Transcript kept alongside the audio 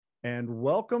and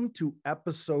welcome to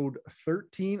episode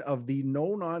 13 of the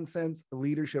No Nonsense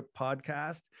Leadership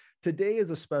Podcast. Today is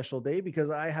a special day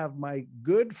because I have my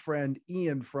good friend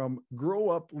Ian from Grow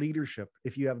Up Leadership.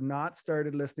 If you have not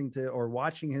started listening to or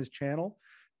watching his channel,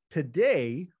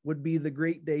 today would be the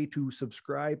great day to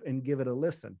subscribe and give it a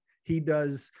listen. He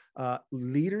does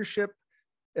leadership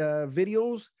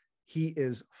videos. He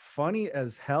is funny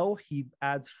as hell. He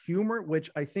adds humor, which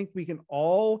I think we can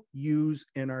all use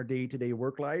in our day-to-day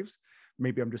work lives.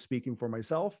 Maybe I'm just speaking for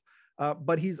myself,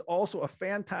 but he's also a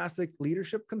fantastic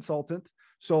leadership consultant.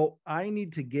 So I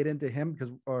need to get into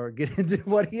him or get into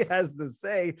what he has to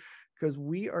say, because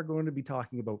we are going to be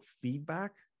talking about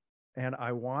feedback. And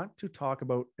I want to talk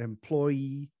about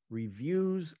employee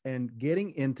reviews and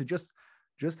getting into just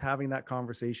having that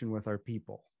conversation with our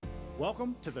people.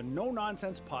 Welcome to the No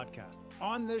Nonsense Podcast.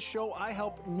 On this show, I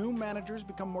help new managers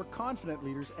become more confident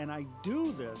leaders, and I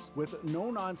do this with no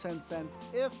nonsense sense,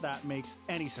 if that makes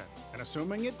any sense. And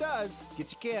assuming it does,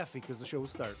 get your coffee because the show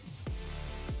is starting.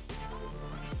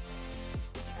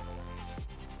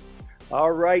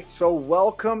 All right, so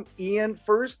welcome, Ian.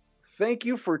 First, thank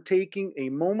you for taking a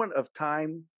moment of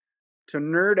time to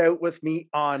nerd out with me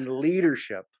on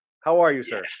leadership. How are you,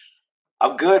 sir? Yeah.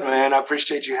 I'm good, man. I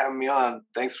appreciate you having me on.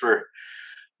 Thanks for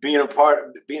being able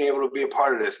to be a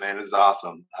part of this, man. This is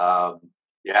awesome.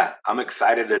 Yeah, I'm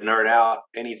excited to nerd out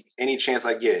any chance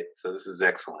I get. So this is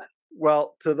excellent.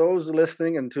 Well, to those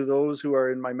listening and to those who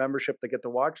are in my membership that get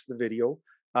to watch the video,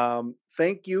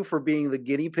 thank you for being the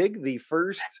guinea pig, the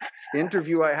first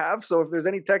interview I have. So if there's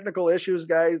any technical issues,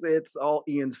 guys, it's all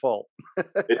Ian's fault.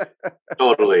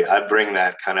 Totally. I bring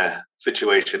that kind of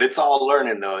situation. It's all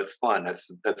learning, though. It's fun.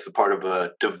 That's a part of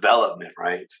a development,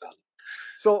 right?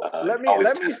 So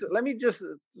let me just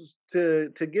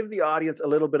to give the audience a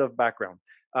little bit of background.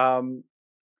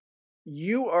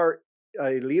 You are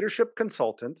a leadership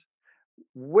consultant.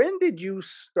 When did you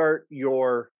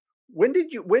when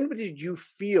did you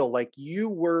feel like you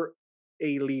were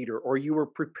a leader, or you were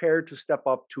prepared to step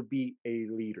up to be a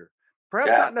leader?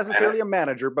 Perhaps not necessarily a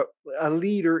manager, but a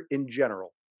leader in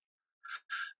general.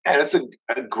 And it's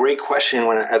a great question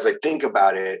as I think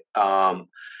about it.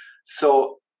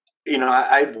 So,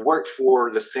 I worked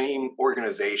for the same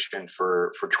organization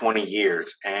for 20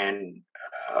 years, and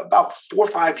about 4 or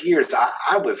 5 years,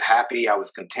 I was happy. I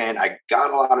was content. I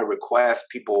got a lot of requests,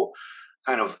 people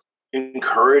kind of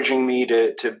encouraging me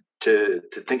to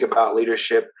think about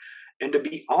leadership. And to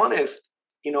be honest,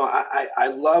 I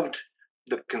loved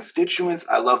the constituents.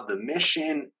 I loved the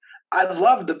mission. I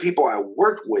loved the people I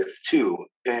worked with too.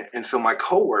 And so my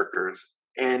coworkers.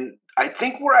 And I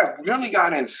think where I really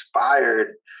got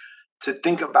inspired to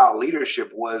think about leadership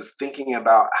was thinking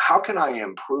about how can I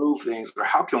improve things, or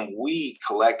how can we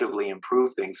collectively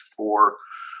improve things for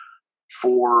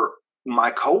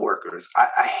my coworkers.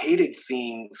 I hated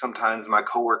seeing sometimes my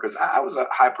coworkers. I was a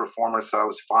high performer, so I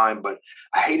was fine, but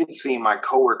I hated seeing my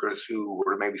coworkers who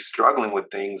were maybe struggling with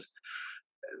things,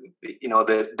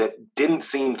 that didn't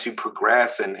seem to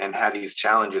progress and have these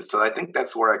challenges. So I think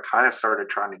that's where I kind of started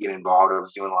trying to get involved. I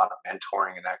was doing a lot of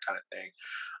mentoring and that kind of thing.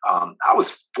 I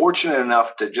was fortunate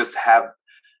enough to just have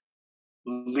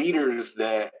leaders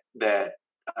that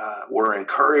were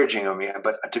encouraging of me.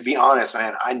 But to be honest,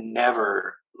 man, I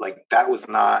never that was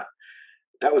not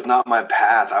my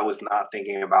path. I was not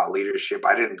thinking about leadership.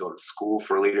 I didn't go to school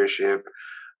for leadership.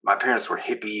 My parents were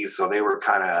hippies, so they were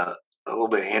kind of a little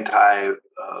bit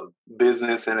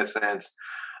anti-business in a sense.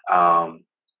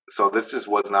 So this just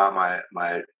was not my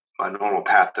normal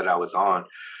path that I was on.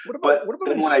 What about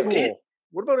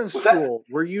in school?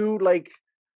 Were you like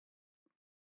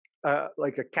a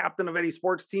captain of any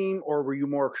sports team, or were you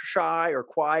more shy or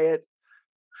quiet?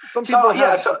 Some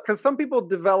people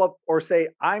develop or say,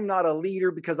 I'm not a leader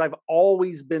because I've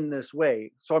always been this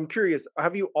way. So I'm curious,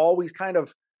 have you always kind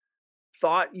of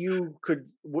thought you could,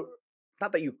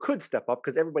 not that you could step up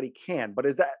because everybody can, but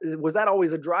was that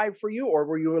always a drive for you, or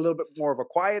were you a little bit more of a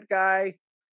quiet guy?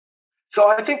 So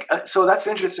I think, so that's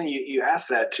interesting you asked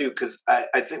that too, because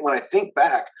I think when I think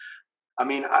back, I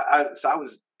mean, I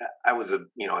was a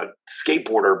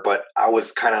skateboarder, but I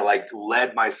was kind of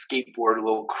led my skateboard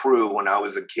little crew when I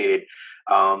was a kid.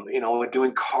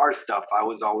 Doing car stuff, I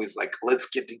was always like, let's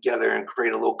get together and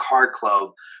create a little car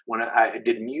club. When I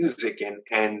did music,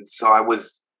 and so I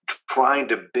was trying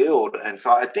to build. And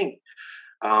so I think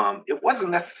it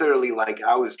wasn't necessarily like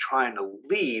I was trying to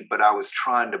lead, but I was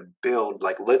trying to build.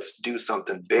 Let's do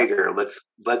something bigger. Let's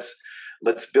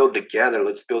build together.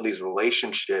 Let's build these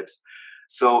relationships.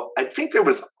 So I think there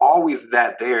was always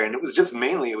that there. And it was just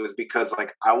mainly, it was because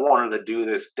I wanted to do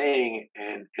this thing.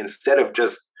 And instead of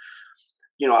just,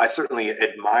 I certainly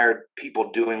admired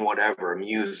people doing whatever,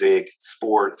 music,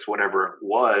 sports, whatever it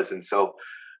was. And so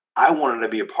I wanted to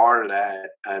be a part of that.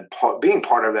 And being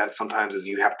part of that sometimes is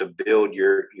you have to build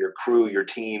your crew, your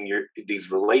team,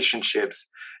 these relationships,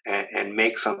 and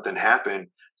make something happen.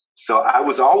 So I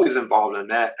was always involved in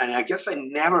that. And I guess I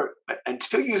never,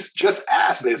 until you just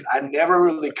asked this, I never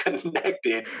really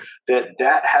connected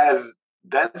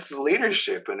that's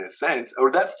leadership in a sense,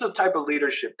 or that's the type of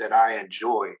leadership that I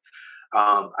enjoy.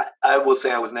 I will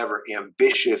say I was never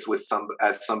ambitious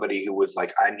as somebody who was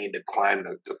like, I need to climb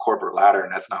the corporate ladder,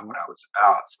 and that's not what I was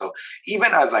about. So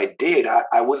even as I did,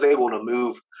 I was able to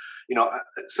move,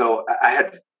 so I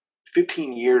had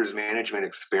 15 years management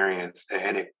experience,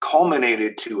 and it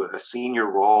culminated to a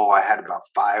senior role. I had about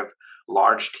 5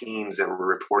 large teams that were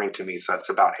reporting to me. So that's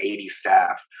about 80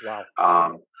 staff.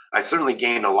 Wow. I certainly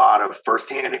gained a lot of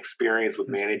firsthand experience with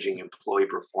managing employee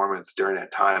performance during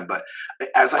that time. But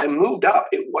as I moved up,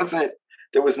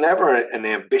 there was never an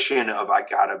ambition of I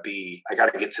gotta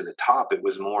get to the top. It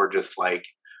was more just like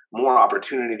more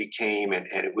opportunity came, and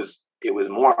it was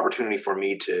more opportunity for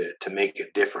me to make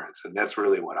a difference. And that's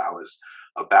really what I was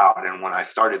about. And when I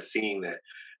started seeing that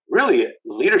really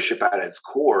leadership at its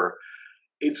core,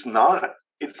 it's not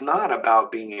about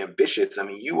being ambitious. I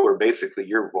mean, you are basically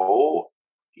your role.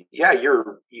 Yeah,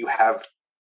 you have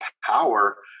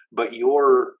power, but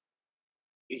you're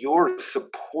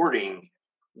supporting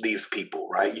these people,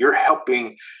 right? You're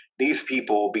helping these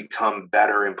people become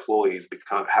better employees,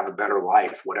 have a better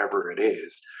life, whatever it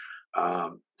is.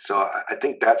 So I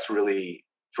think that's really,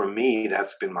 for me,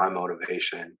 that's been my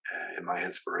motivation and my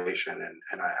inspiration,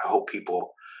 and I hope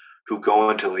people who go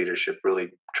into leadership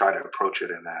really try to approach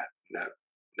it in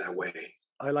that way.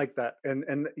 I like that.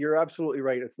 And you're absolutely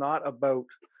right.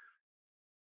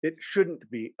 It shouldn't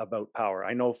be about power.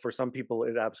 I know for some people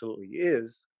it absolutely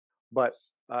is, but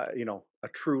a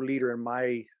true leader, in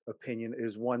my opinion,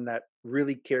 is one that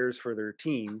really cares for their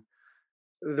team.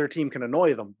 Their team can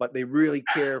annoy them, but they really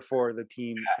care for the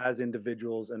team as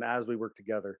individuals and as we work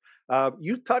together.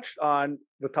 You touched on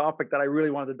the topic that I really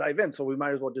wanted to dive in, so we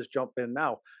might as well just jump in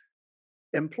now.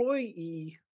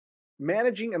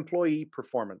 Managing employee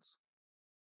performance.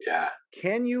 Yeah.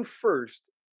 Can you first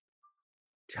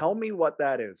tell me what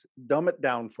that is? Dumb it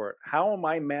down for it. How am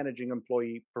I managing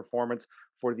employee performance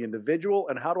for the individual,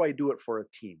 and how do I do it for a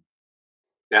team?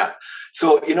 Yeah.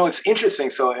 So, it's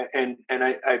interesting. So, and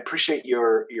I appreciate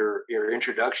your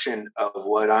introduction of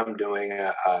what I'm doing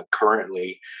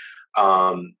currently.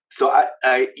 So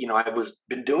I was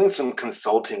been doing some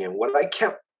consulting, and what I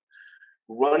kept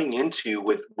running into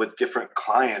with different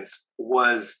clients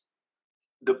was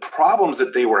the problems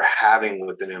that they were having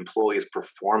with an employee's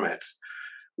performance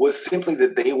was simply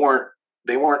that they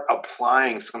weren't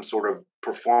applying some sort of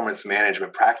performance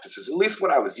management practices, at least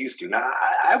what I was used to. Now,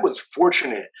 I was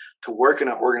fortunate to work in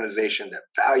an organization that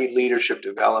valued leadership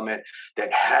development,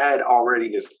 that had already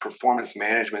this performance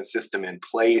management system in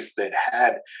place, that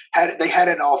they had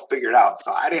it all figured out.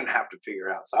 So I didn't have to figure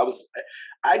it out. So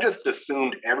I just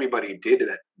assumed everybody did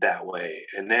it that way.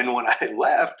 And then when I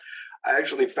left, I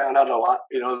actually found out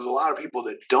there's a lot of people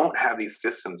that don't have these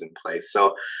systems in place.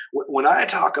 So when I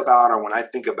talk about, or when I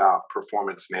think about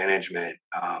performance management,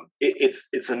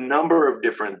 it's a number of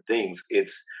different things.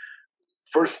 It's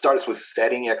first starts with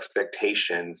setting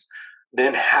expectations,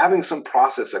 then having some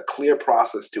process, a clear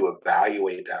process to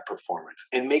evaluate that performance,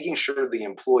 and making sure the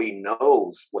employee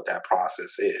knows what that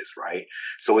process is, right?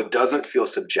 So it doesn't feel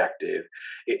subjective.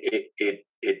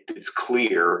 It's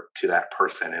clear to that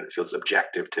person, and it feels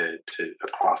objective to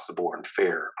across the board and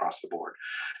fair across the board.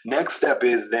 Next step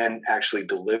is then actually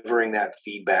delivering that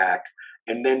feedback.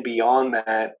 And then beyond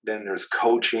that, then there's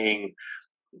coaching,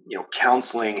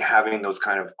 counseling, having those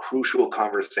kind of crucial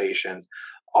conversations,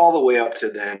 all the way up to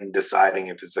then deciding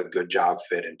if it's a good job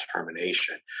fit and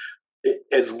termination.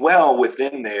 As well,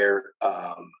 within there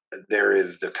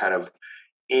is the kind of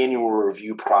annual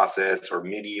review process or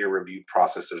mid-year review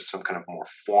process. There's some kind of more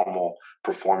formal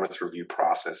performance review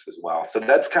process as well. So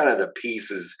that's kind of the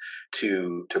pieces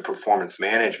to performance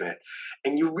management.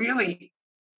 And you really,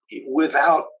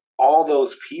 without all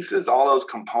those pieces, all those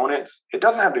components, it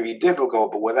doesn't have to be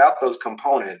difficult, but without those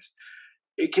components,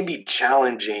 it can be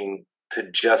challenging to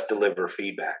just deliver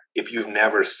feedback if you've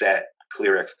never set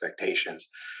clear expectations.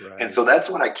 Right. And so that's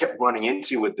what I kept running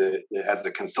into as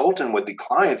a consultant with the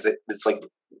clients. It's like,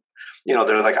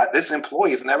 they're like, this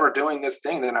employee is never doing this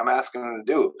thing that I'm asking them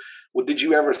to do. Well, did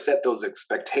you ever set those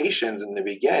expectations in the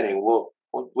beginning? Well,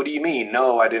 what do you mean?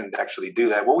 No, I didn't actually do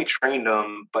that. Well, we trained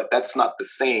them, but that's not the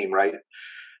same, right?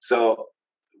 So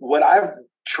what I've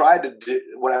tried to do,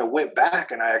 when I went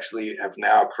back, and I actually have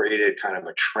now created kind of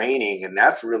a training, and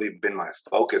that's really been my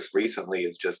focus recently,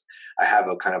 is just I have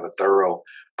a kind of a thorough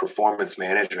performance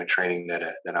management training that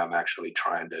I'm actually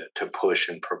trying to push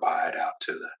and provide out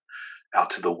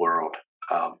to the world.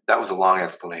 That was a long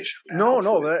explanation, man. No,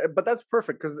 no, Hopefully, but that's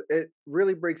perfect because it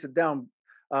really breaks it down.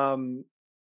 Um,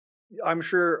 I'm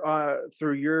sure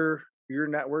through your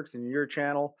networks and your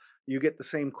channel, you get the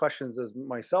same questions as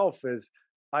myself. Is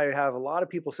I have a lot of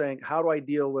people saying, "How do I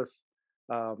deal with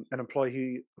an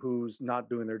employee who's not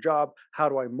doing their job? How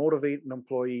do I motivate an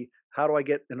employee? How do I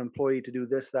get an employee to do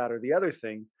this, that, or the other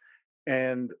thing?"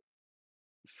 And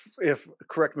if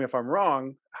correct me if I'm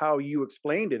wrong, how you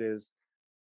explained it is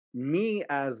me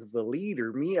as the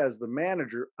leader, me as the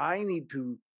manager, I need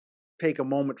to take a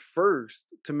moment first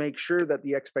to make sure that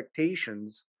the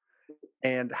expectations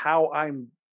and how I'm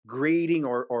grading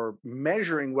or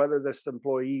measuring whether this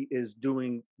employee is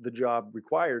doing the job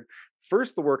required.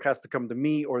 First, the work has to come to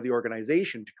me or the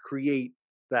organization to create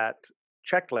that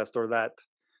checklist or that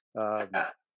um, yeah.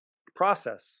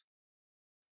 process.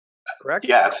 Correct?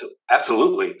 Yeah,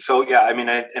 absolutely. So yeah, I mean,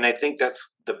 I think that's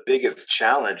the biggest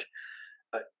challenge.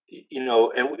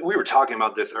 And we were talking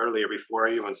about this earlier before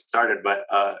I even started, but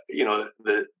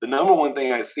the number one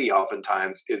thing I see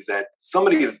oftentimes is that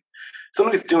somebody's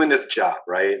doing this job,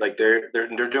 right? Like they're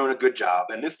doing a good job,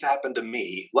 and this happened to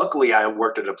me. Luckily, I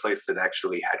worked at a place that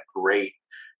actually had great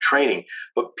training,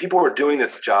 but people are doing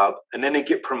this job, and then they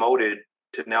get promoted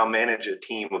to now manage a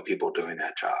team of people doing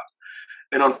that job.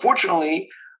 And unfortunately,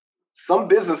 some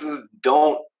businesses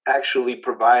don't actually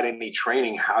provide any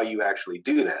training how you actually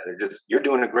do that. They're just, you're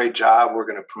doing a great job, we're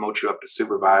going to promote you up to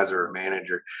supervisor or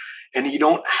manager, and you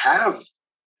don't have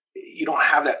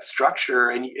that structure,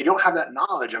 and you don't have that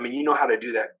knowledge. I mean, you know how to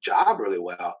do that job really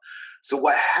well. So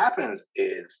what happens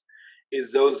is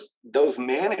those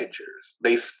managers,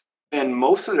 they spend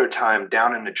most of their time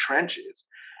down in the trenches,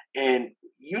 and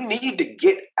you need to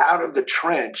get out of the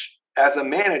trench. As a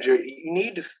manager, you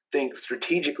need to think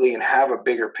strategically and have a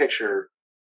bigger picture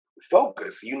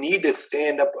focus. You need to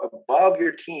stand up above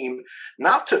your team,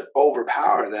 not to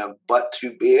overpower them, but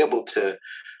to be able to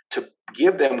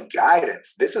give them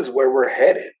guidance. This is where we're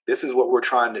headed. This is what we're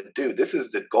trying to do. This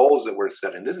is the goals that we're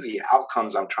setting. This is the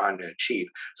outcomes I'm trying to achieve.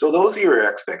 So those are your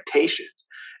expectations.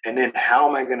 And then how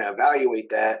am I going to evaluate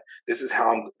that? This is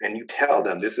how and you tell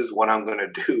them, this is what I'm going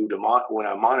to do when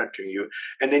I'm monitoring you.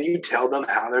 And then you tell them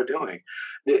how they're doing.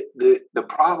 The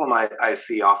problem I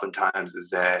see oftentimes is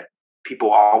that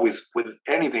people always, with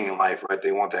anything in life, right?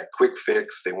 They want that quick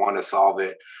fix. They want to solve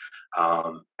it.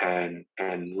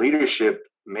 And leadership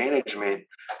management,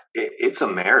 it's a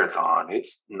marathon.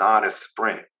 It's not a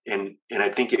sprint. And I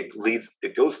think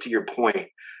it goes to your point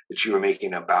that you were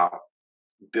making about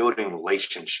building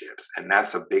relationships. And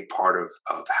that's a big part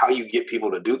of how you get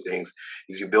people to do things,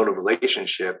 is you build a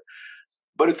relationship.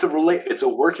 But it's a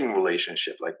working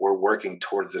relationship. Like, we're working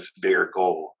towards this bigger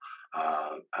goal.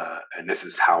 And this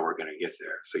is how we're going to get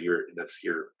there. So that's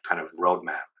your kind of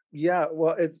roadmap. Yeah.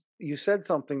 Well, you said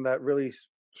something that really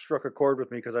struck a chord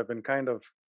with me because I've been kind of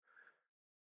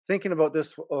thinking about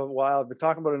this for a while. I've been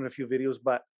talking about it in a few videos,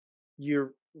 but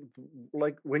you're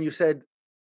like when you said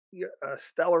a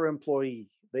stellar employee,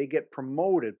 they get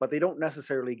promoted, but they don't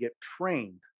necessarily get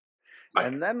trained. Right.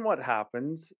 And then what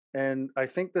happens, and I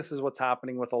think this is what's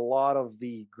happening with a lot of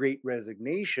the great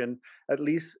resignation, at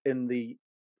least in the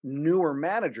newer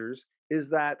managers, is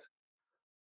that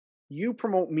you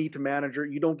promote me to manager,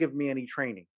 you don't give me any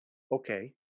training.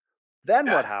 Okay. Then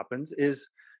Yeah. what happens is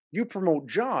you promote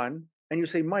John and you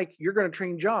say, Mike, you're going to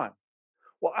train John.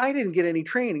 Well, I didn't get any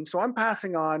training, so I'm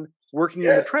passing on working in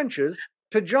the Yes. trenches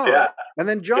to John. Yeah. And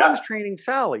then Yeah. John's training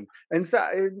Sally. And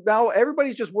now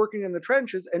everybody's just working in the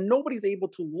trenches and nobody's able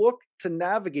to look to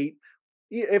navigate.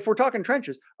 If we're talking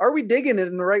trenches, are we digging it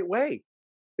in the right way?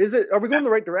 Are we going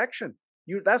the right direction?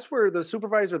 That's where the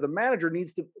supervisor, the manager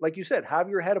needs to, like you said, have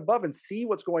your head above and see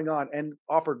what's going on and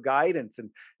offer guidance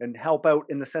and help out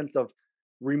in the sense of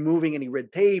removing any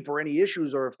red tape or any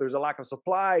issues, or if there's a lack of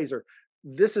supplies, or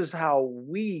this is how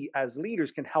we as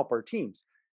leaders can help our teams.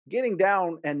 Getting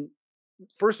down and,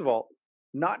 first of all,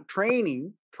 not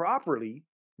training properly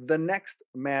the next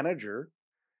manager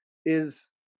is,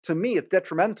 to me, it's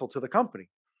detrimental to the company,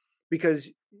 because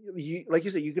like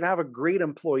you said, you can have a great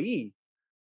employee,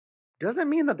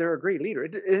 doesn't mean that they're a great leader.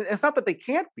 It's not that they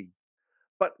can't be,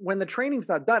 but when the training's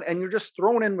not done and you're just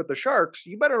thrown in with the sharks,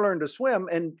 you better learn to swim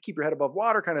and keep your head above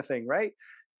water, kind of thing, right?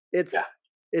 It's Yeah.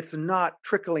 it's not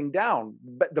trickling down.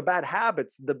 But the bad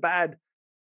habits, the bad,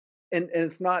 and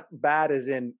it's not bad as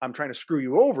in I'm trying to screw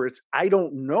you over. It's I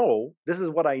don't know. This is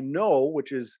what I know,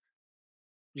 which is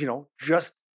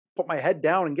just put my head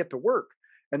down and get to work.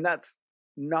 And that's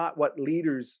not what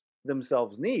leaders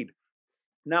themselves need.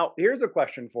 Now, here's a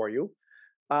question for you.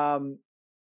 Um,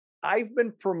 I've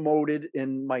been promoted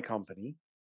in my company,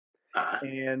 Uh-huh.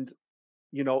 and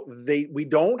we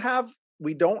don't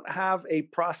have a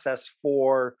process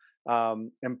for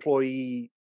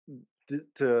employee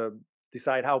to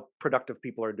decide how productive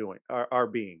people are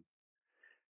being.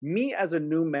 Me as a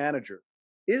new manager,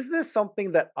 is this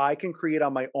something that I can create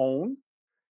on my own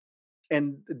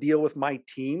and deal with my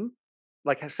team,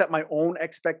 like have set my own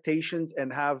expectations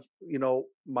and have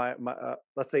my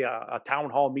let's say a town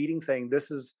hall meeting saying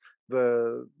this is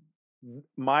the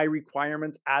my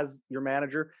requirements as your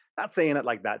manager, not saying it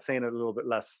like that, saying it a little bit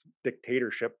less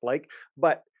dictatorship like,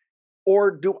 but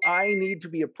or do I need to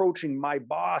be approaching my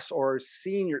boss or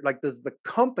senior, like does the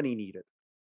company need it,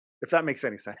 if that makes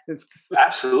any sense?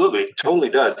 Absolutely, totally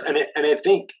does. And I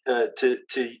think to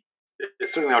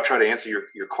certainly I'll try to answer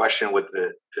your question with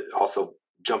the also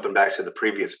jumping back to the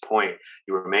previous point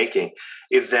you were making,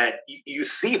 is that you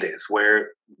see this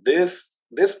where this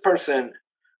person,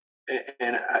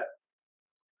 and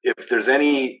if there's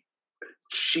any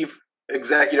chief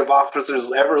executive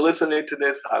officers ever listening to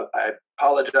this, I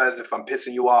apologize if I'm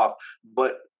pissing you off,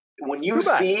 but when you Too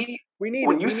bad. see We need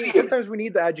when it. you We need see it sometimes we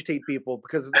need to agitate people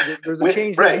because there's a when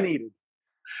change that's right needed.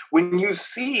 when you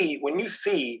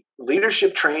see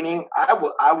leadership training,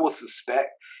 I will suspect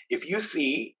if you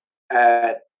see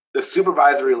at the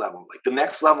supervisory level, like the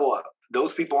next level up,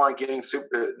 those people aren't getting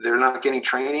they're not getting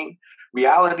training.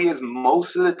 Reality is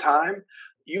most of the time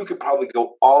you could probably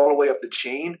go all the way up the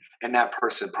chain, and that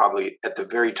person probably at the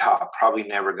very top probably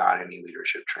never got any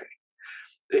leadership training.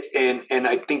 And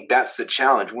I think that's the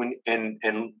challenge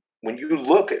and when you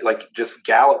look at like just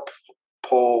Gallup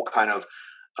poll kind of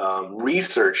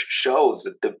research shows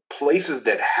that the places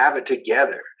that have it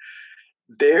together,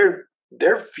 they're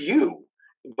few,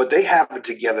 but they have it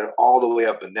together all the way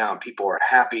up and down. People are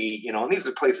happy, and these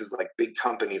are places like big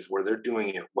companies where they're doing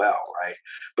it well, right?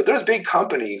 But there's big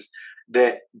companies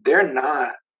that they're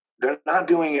not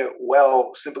doing it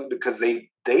well simply because they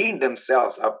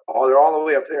themselves they're all the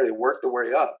way up there. They work their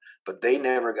way up, but they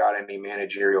never got any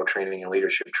managerial training and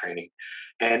leadership training.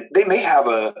 And they may have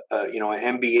an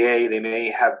MBA, they may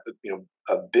have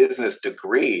a business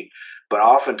degree, but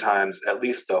oftentimes, at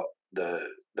least the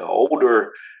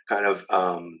older kind of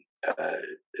uh,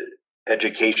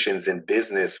 educations in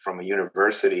business from a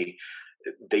university,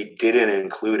 they didn't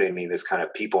include any of this kind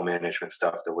of people management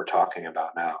stuff that we're talking about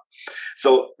now.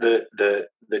 So the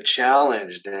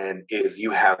challenge then is you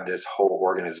have this whole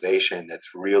organization that's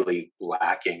really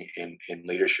lacking in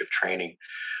leadership training,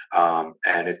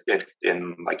 and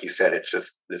and like you said, it's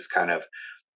just this kind of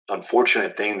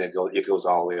unfortunate thing that goes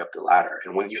all the way up the ladder.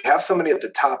 And when you have somebody at the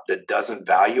top that doesn't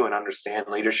value and understand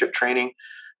leadership training,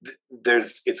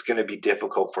 it's going to be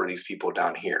difficult for these people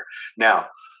down here. Now,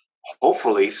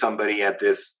 hopefully somebody at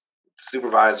this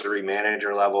supervisory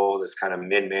manager level, this kind of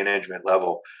mid-management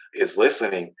level, is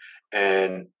listening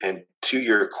and to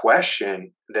your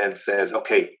question then says,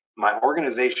 okay, my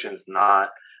organization's not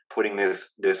putting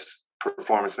this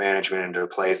performance management into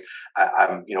place.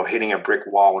 I'm hitting a brick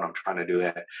wall when I'm trying to do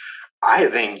that. I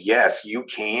think yes, you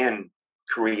can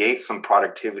create some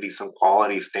productivity, some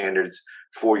quality standards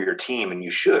for your team, and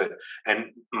you should. And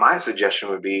my suggestion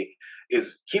would be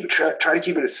is try to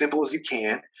keep it as simple as you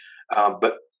can.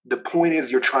 But the point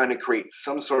is, you're trying to create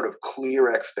some sort of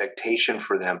clear expectation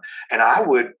for them. And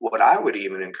what I would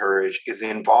even encourage is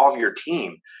involve your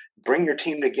team, bring your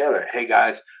team together. Hey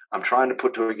guys, I'm trying to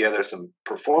put together some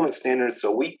performance standards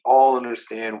so we all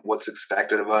understand what's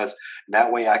expected of us. And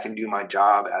that way I can do my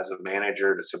job as a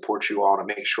manager to support you all to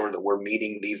make sure that we're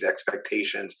meeting these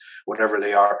expectations, whatever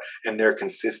they are, and they're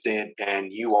consistent and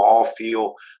you all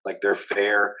feel like they're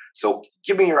fair. So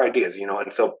give me your ideas,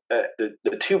 And so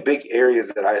the two big areas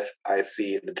that I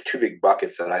see, the two big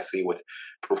buckets that I see with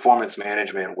performance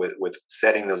management, with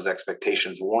setting those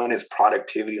expectations, one is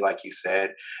productivity, like you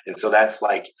said. And so that's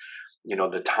like,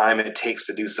 the time it takes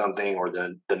to do something or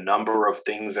the number of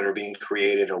things that are being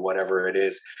created or whatever it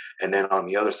is. And then on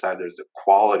the other side, there's the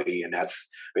quality, and that's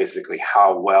basically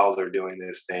how well they're doing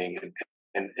this thing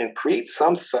and create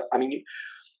I mean,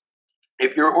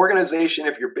 if your organization,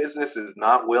 if your business is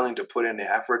not willing to put in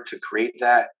the effort to create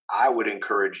that, I would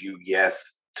encourage you,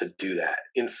 yes, to do that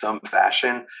in some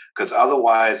fashion, because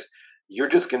otherwise you're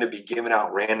just going to be giving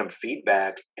out random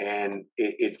feedback, and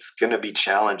it's going to be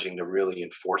challenging to really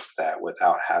enforce that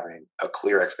without having a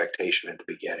clear expectation at the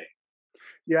beginning.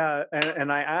 Yeah, and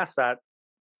I asked that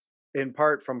in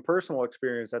part from personal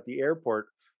experience at the airport.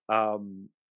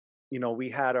 We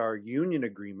had our union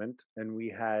agreement, and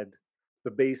we had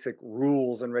the basic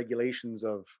rules and regulations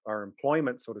of our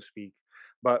employment, so to speak.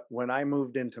 But when I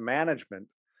moved into management,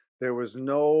 there was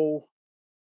no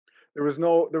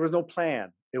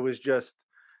plan. It was just,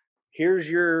 here's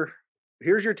your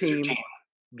team,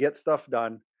 get stuff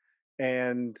done.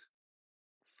 And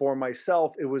for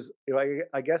myself, it was,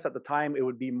 I guess at the time it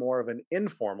would be more of an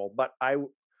informal, but I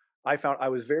found I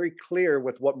was very clear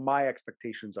with what my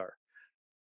expectations are.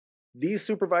 These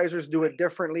supervisors do it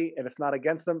differently, and it's not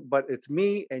against them, but it's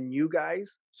me and you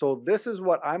guys. So this is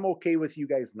what I'm okay with you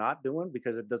guys not doing,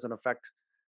 because it doesn't affect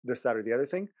this, that, or the other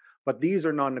thing. But these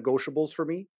are non-negotiables for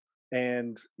me.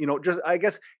 And just, I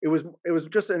guess it was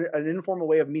just an informal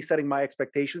way of me setting my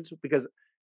expectations, because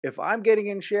if I'm getting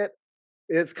in shit,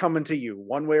 it's coming to you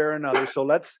one way or another. So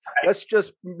let's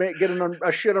just get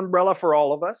a shit umbrella for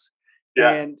all of us.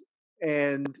 Yeah.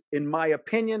 And in my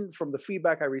opinion, from the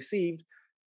feedback I received,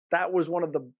 that was one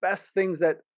of the best things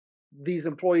that these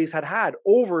employees had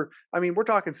over, I mean, we're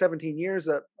talking 17 years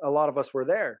that a lot of us were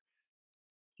there.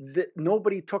 That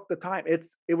nobody took the time. It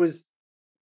was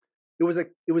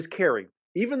caring,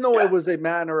 even though it was a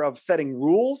manner of setting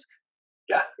rules.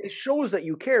 Yeah. It shows that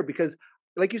you care, because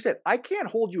like you said, I can't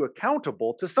hold you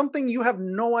accountable to something you have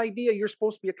no idea you're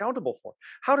supposed to be accountable for.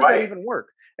 How does that even work?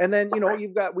 And then,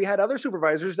 we had other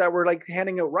supervisors that were like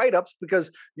handing out write-ups because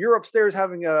you're upstairs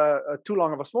having a too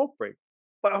long of a smoke break.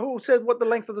 But who said what the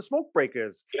length of the smoke break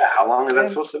is? Yeah. How long is that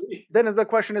supposed to be? Then the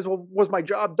question is, well, was my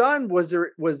job done? Was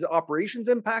operations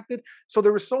impacted? So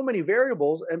there were so many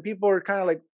variables, and people are kind of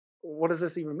like, what does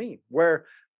this even mean? Where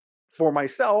for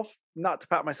myself, not to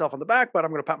pat myself on the back, but I'm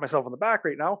going to pat myself on the back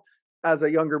right now. As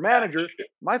a younger manager,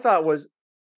 my thought was,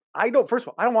 first of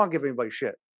all, I don't want to give anybody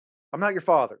shit. I'm not your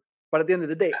father. But at the end of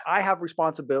the day, I have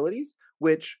responsibilities,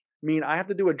 which mean I have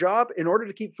to do a job in order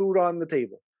to keep food on the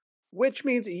table, which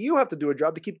means you have to do a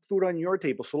job to keep food on your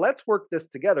table. So let's work this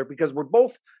together, because we're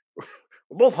both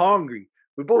hungry.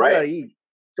 We both got to eat.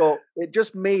 So it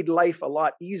just made life a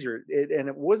lot easier. And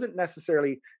it wasn't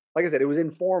necessarily, like I said, it was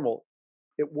informal.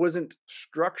 It wasn't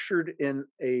structured in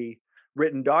a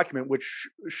written document, which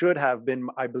should have been,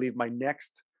 I believe, my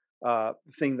next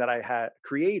thing that I had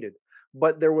created.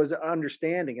 But there was an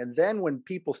understanding. And then when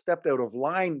people stepped out of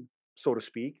line, so to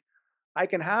speak, I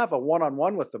can have a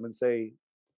one-on-one with them and say,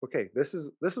 okay, this is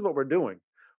what we're doing.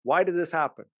 Why did this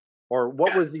happen? Or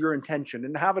what was your intention?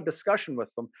 And have a discussion with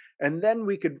them. And then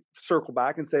we could circle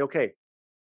back and say, okay,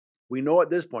 we know at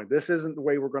this point, this isn't the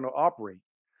way we're going to operate.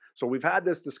 So we've had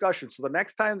this discussion. So the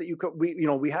next time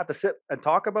that we have to sit and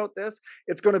talk about this,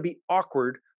 it's going to be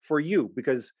awkward for you,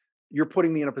 because you're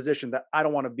putting me in a position that I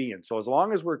don't want to be in. So as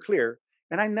long as we're clear,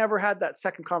 and I never had that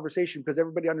second conversation, because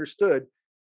everybody understood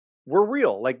we're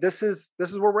real. Like this is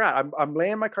where we're at. I'm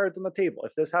laying my cards on the table.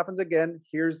 If this happens again,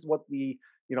 here's what the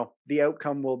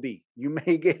outcome will be. You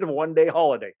may get a 1-day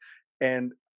holiday,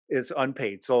 and it's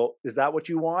unpaid. So is that what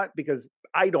you want? Because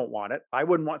I don't want it. I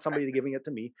wouldn't want somebody giving it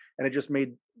to me. And it just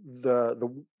made the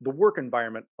work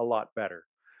environment a lot better.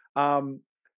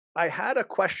 I had a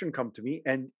question come to me,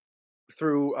 and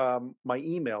through my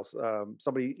emails,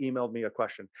 somebody emailed me a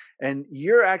question, and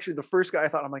you're actually the first guy I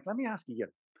thought, I'm like, let me ask Ian,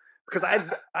 because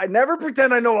I never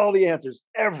pretend I know all the answers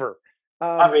ever.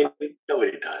 I mean,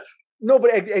 nobody does. No,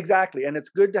 but exactly. And it's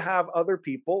good to have other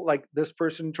people, like this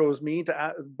person chose me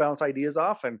to bounce ideas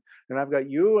off, and I've got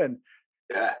you. And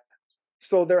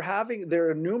so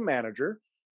they're a new manager.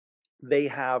 They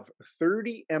have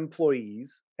 30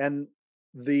 employees, and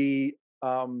the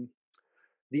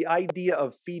idea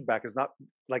of feedback is not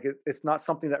like it's not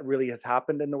something that really has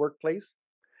happened in the workplace.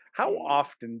 How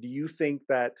often do you think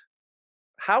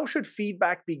how should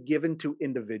feedback be given to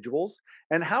individuals?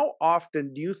 And how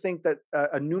often do you think that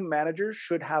a new manager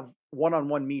should have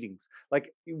one-on-one meetings?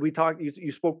 Like we talked,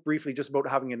 you spoke briefly just about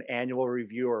having an annual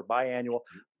review or biannual,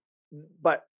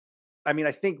 but I mean,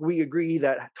 I think we agree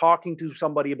that talking to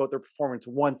somebody about their performance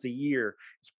once a year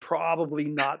is probably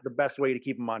not the best way to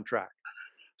keep them on track.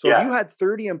 So if you had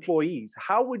 30 employees,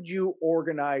 how would you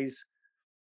organize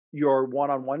your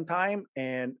one-on-one time,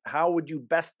 and how would you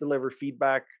best deliver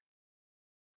feedback?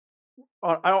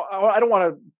 I don't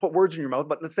want to put words in your mouth,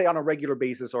 but let's say on a regular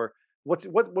basis, or what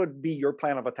would be your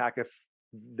plan of attack if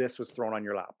this was thrown on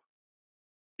your lap?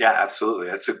 Yeah, absolutely.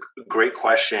 That's a great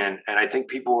question. And I think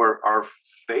people are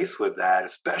faced with that,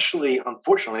 especially,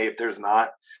 unfortunately, if there's not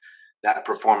that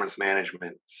performance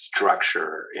management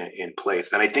structure in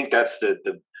place. And I think that's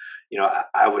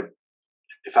I would,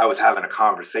 if I was having a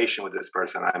conversation with this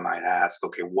person, I might ask,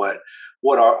 okay, what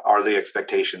are the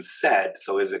expectations set?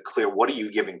 So is it clear? What are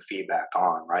you giving feedback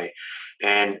on? Right.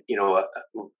 And,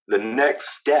 the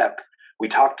next step, we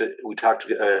talked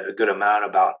a good amount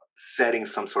about setting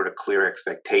some sort of clear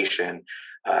expectation.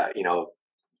 You know,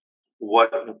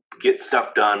 what get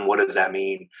stuff done? What does that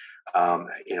mean?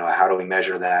 You know, how do we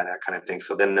measure that? That kind of thing.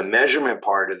 So then the measurement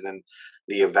part is in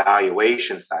the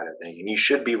evaluation side of things, and you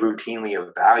should be routinely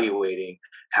evaluating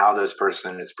how this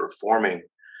person is performing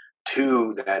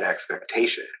to that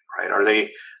expectation, right? Are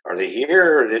they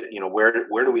here? You know, where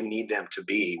do we need them to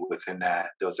be within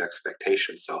those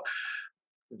expectations? So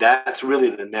that's really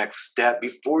the next step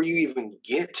before you even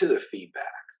get to the feedback.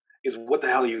 Is what the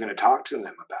hell are you going to talk to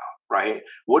them about, right?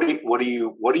 What are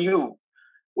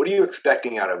you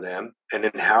expecting out of them, and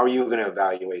then how are you going to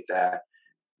evaluate that,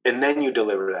 and then you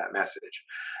deliver that message.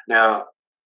 Now,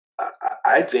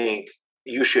 I think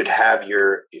you should have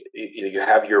your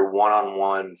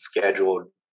one-on-one scheduled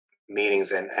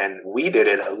meetings, and we did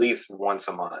it at least once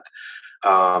a month.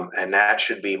 And that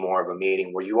should be more of a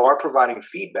meeting where you are providing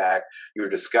feedback, you're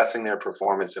discussing their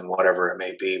performance and whatever it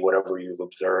may be, whatever you've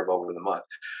observed over the month,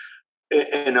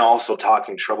 and also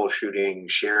talking troubleshooting,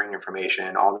 sharing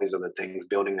information, all these other things,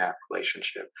 building that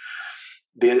relationship.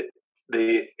 The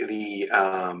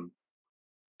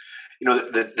you know,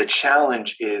 the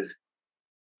challenge is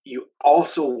you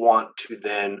also want to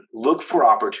then look for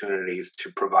opportunities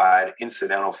to provide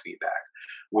incidental feedback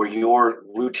where you're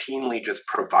routinely just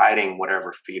providing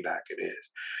whatever feedback it is,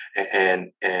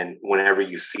 and whenever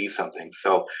you see something.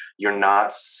 So you're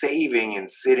not saving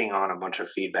and sitting on a bunch of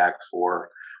feedback for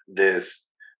this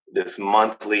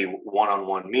monthly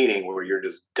one-on-one meeting where you're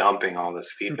just dumping all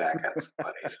this feedback at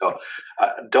somebody. So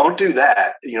don't do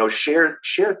that. You know, share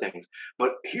things.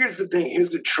 But here's the thing.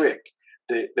 Here's the trick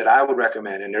that I would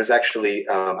recommend. And there's actually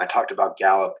I talked about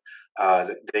Gallup.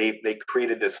 They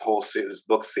created this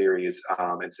book series.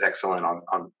 It's excellent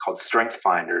on called Strength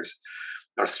Finders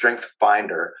or Strength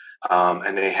Finder,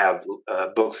 and they have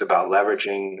books about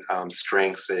leveraging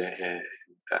strengths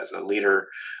as a leader.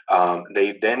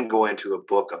 They then go into a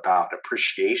book about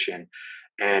appreciation,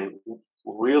 and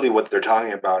really what they're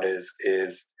talking about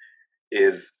is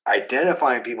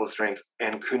identifying people's strengths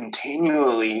and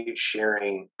continually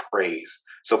sharing praise.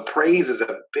 So praise is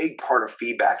a big part of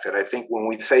feedback that I think when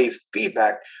we say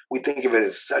feedback, we think of it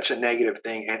as such a negative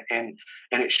thing, and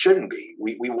it shouldn't be.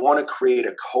 We want to create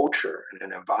a culture and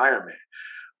an environment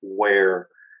where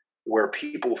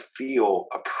people feel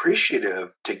appreciative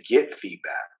to get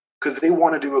feedback because they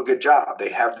want to do a good job. They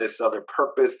have this other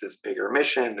purpose, this bigger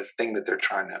mission, this thing that they're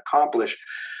trying to accomplish,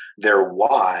 their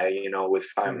why, you know, with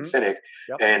Simon Sinek.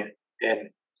 Yep.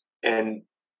 And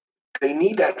they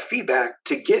need that feedback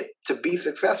to be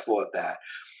successful at that.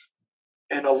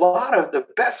 And a lot of the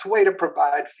best way to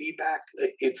provide feedback,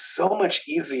 it's so much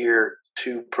easier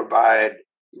to provide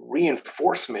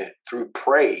reinforcement through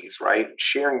praise, right?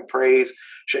 Sharing praise.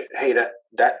 Hey,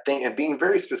 that thing, and being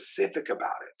very specific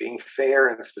about it, being fair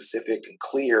and specific and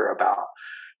clear about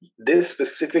this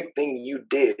specific thing you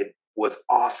did was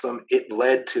awesome. It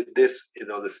led to this, you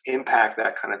know, this impact,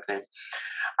 that kind of thing.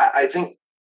 I think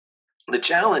the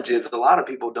challenge is a lot of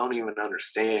people don't even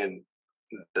understand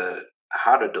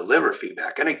how to deliver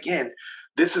feedback. And again,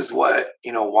 this is what,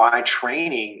 you know, why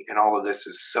training and all of this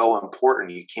is so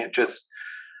important. You can't just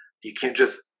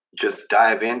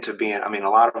dive into being, I mean, a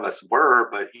lot of us were,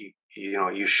 but you know,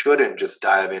 you shouldn't just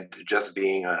dive into just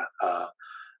being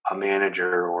a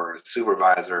manager or a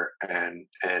supervisor and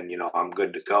you know, I'm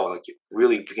good to go. Like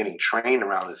really getting trained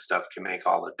around this stuff can make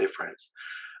all the difference,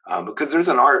 because there's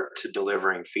an art to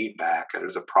delivering feedback and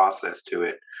there's a process to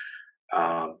it.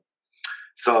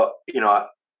 So, you know,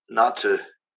 not to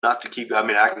keep, I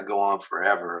mean, I could go on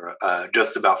forever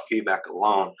just about feedback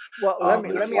alone. Well,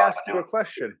 let me ask you a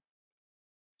question.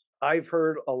 I've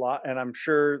heard a lot, and I'm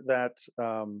sure that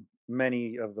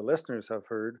many of the listeners have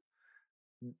heard.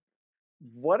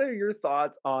 What are your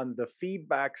thoughts on the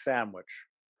feedback sandwich?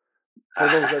 For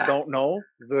those that don't know,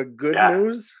 the good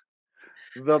news,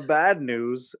 the bad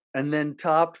news, and then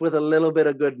topped with a little bit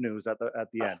of good news at the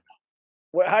end.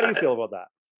 How do you feel about that?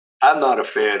 I'm not a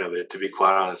fan of it, to be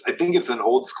quite honest. I think it's an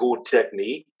old school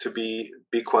technique, to be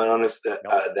quite honest,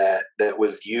 that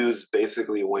was used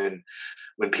basically when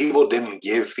people didn't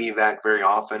give feedback very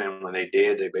often, and when they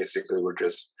did, they basically were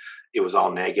just, it was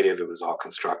all negative, it was all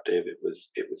constructive, it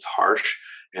was harsh.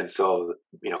 And so,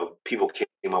 you know, people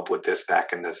came up with this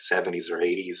back in the 70s or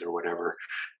 80s or whatever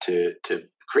to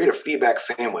create a feedback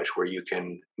sandwich where you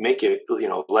can make it, you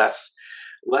know, less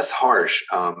harsh.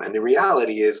 And the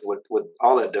reality is what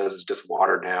all that does is just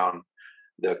water down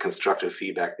the constructive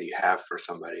feedback that you have for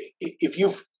somebody. If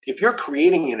you're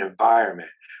creating an environment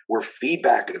where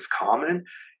feedback is common,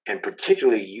 and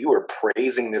particularly you are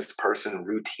praising this person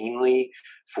routinely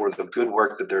for the good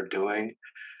work that they're doing,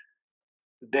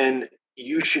 then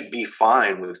you should be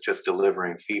fine with just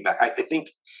delivering feedback. I think,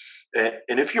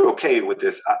 and if you're okay with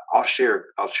this, I'll share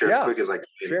as Yeah. quick as I can.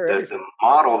 Share The everything.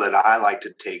 model that I like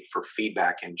to take for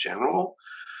feedback in general,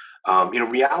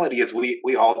 reality is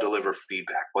we all deliver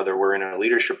feedback, whether we're in a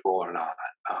leadership role or not.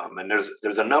 And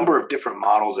there's a number of different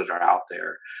models that are out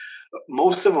there.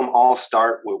 Most of them all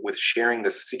start with sharing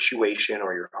the situation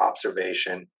or your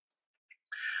observation.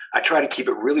 I try to keep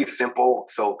it really simple.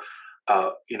 So,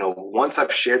 once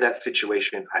I've shared that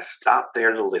situation, I stop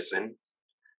there to listen,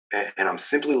 and I'm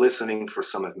simply listening for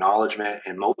some acknowledgement.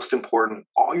 And most important,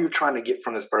 all you're trying to get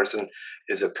from this person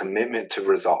is a commitment to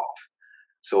resolve.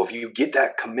 So if you get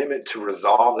that commitment to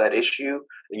resolve that issue,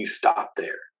 then you stop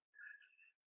there.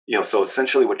 So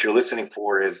essentially what you're listening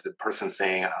for is the person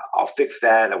saying, I'll fix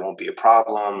that. That won't be a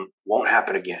problem. Won't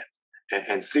happen again.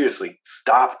 And seriously,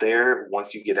 stop there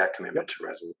once you get that commitment to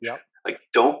resolution. Yep. Like,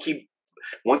 don't keep,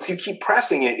 once you keep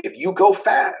pressing it, if you go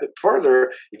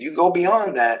further, if you go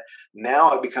beyond that,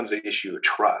 now it becomes an issue of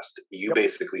trust. You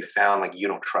basically sound like you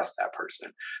don't trust that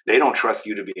person. They don't trust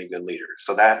you to be a good leader.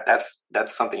 So that's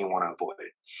something you want to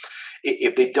avoid.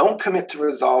 If they don't commit to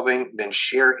resolving, then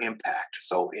share impact.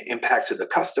 So impact to the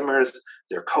customers,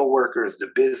 their coworkers, the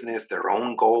business, their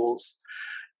own goals.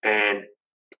 And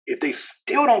if they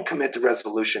still don't commit to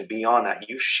resolution beyond that,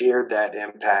 you've shared that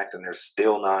impact and they're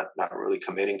still not really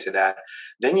committing to that,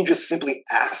 then you just simply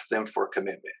ask them for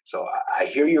commitment. So I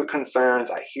hear your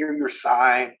concerns. I hear your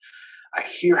side. I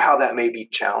hear how that may be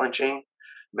challenging.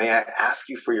 May I ask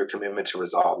you for your commitment to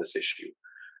resolve this issue?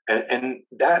 And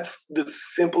that's the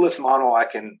simplest model I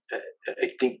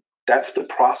think that's the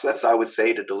process I would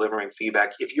say to delivering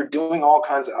feedback. If you're doing all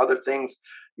kinds of other things,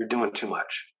 you're doing too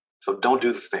much. So don't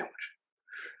do the sandwich.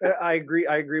 I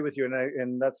agree with you,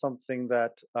 and that's something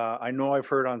that I know I've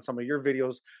heard on some of your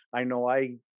videos. I know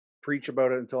I preach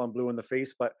about it until I'm blue in the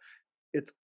face, but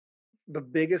it's the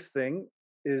biggest thing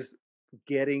is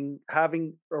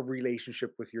having a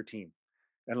relationship with your team.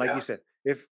 And like you said,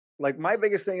 if like my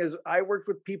biggest thing is I worked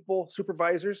with people,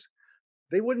 supervisors,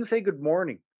 they wouldn't say good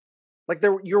morning. Like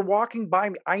you're walking by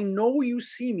me. I know you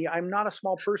see me. I'm not a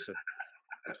small person.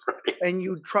 Right. And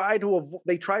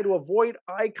they try to avoid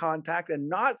eye contact and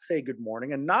not say good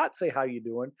morning and not say how you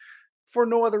doing for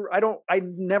no other. I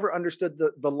never understood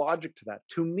the logic to that.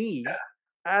 To me,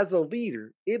 as a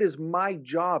leader, it is my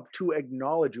job to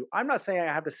acknowledge you. I'm not saying I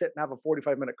have to sit and have a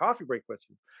 45-minute coffee break with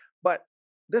you, but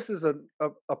this is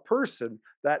a person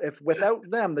that if without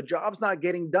them, the job's not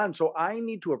getting done. So I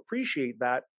need to appreciate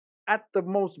that at the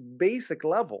most basic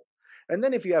level. And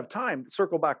then if you have time,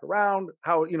 circle back around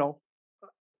how,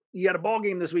 you had a ball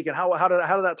game this weekend. How did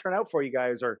that turn out for you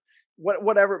guys? Or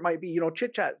whatever it might be,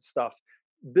 chit chat stuff,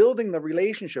 building the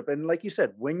relationship. And like you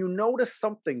said, when you notice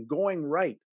something going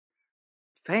right,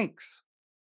 thanks.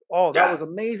 Oh, that was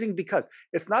amazing, because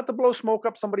it's not to blow smoke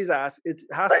up somebody's ass. It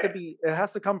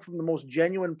has to come from the most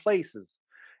genuine places.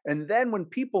 And then when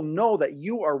people know that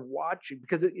you are watching,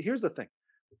 because here's the thing,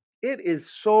 it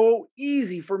is so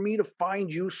easy for me to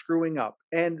find you screwing up.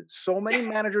 And so many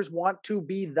managers want to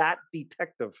be that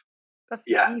detective. That's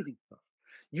the easy stuff.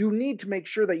 You need to make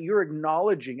sure that you're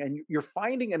acknowledging and you're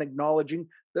finding and acknowledging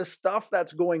the stuff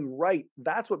that's going right.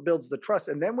 That's what builds the trust.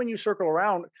 And then when you circle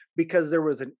around because there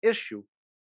was an issue,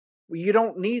 you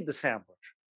don't need the sandwich.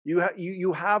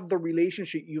 You have the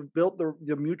relationship. You've built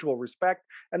the mutual respect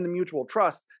and the mutual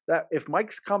trust that if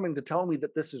Mike's coming to tell me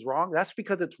that this is wrong, that's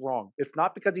because it's wrong. It's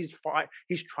not because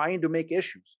he's trying to make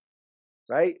issues,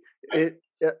 right? It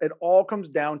all comes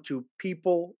down to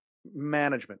people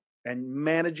management and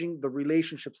managing the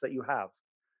relationships that you have.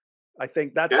 I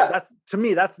think that's to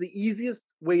me, that's the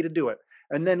easiest way to do it.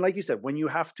 And then, like you said, when you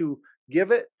have to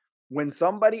give it, when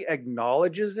somebody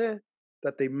acknowledges it,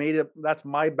 that they made it, that's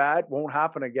my bad, won't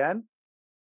happen again,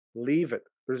 leave it.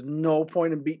 There's no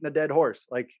point in beating a dead horse.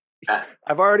 Like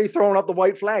I've already thrown up the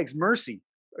white flags. Mercy,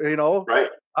 Right. I'm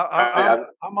on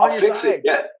I'll your fix side.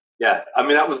 it. Yeah. I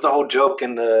mean, that was the whole joke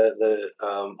in the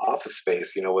office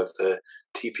space, with the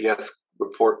TPS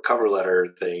report cover letter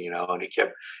thing, and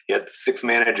he had 6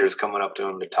 managers coming up to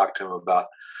him to talk to him about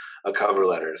a cover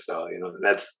letter. So,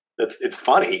 it's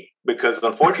funny because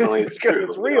unfortunately it's because true.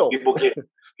 it's real.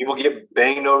 People get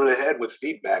banged over the head with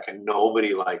feedback and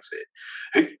nobody likes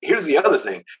it. Here's the other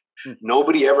thing.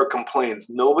 Nobody ever complains.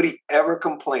 Nobody ever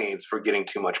complains for getting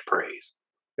too much praise.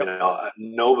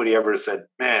 Nobody ever said,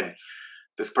 man,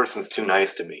 this person's too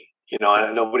nice to me.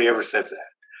 Nobody ever says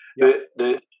that.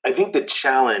 Yep. I think the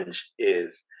challenge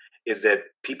is that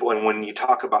people, and when you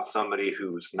talk about somebody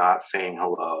who's not saying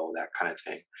hello, that kind of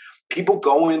thing, people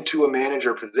go into a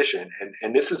manager position,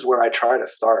 and this is where I try to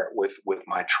start with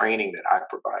my training that I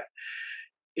provide,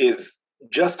 is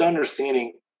just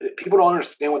understanding, people don't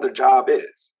understand what their job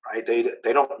is, right?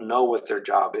 They don't know what their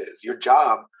job is. Your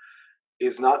job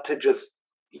is not to just,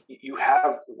 you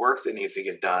have work that needs to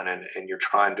get done, and you're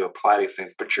trying to apply these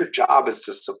things, but your job is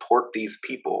to support these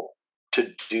people to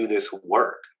do this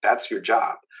work. That's your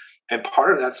job. And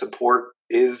part of that support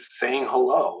is saying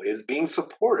hello, is being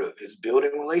supportive, is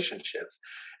building relationships.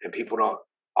 And people don't,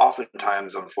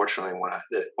 oftentimes, unfortunately,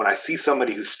 when I see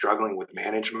somebody who's struggling with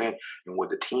management and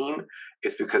with a team,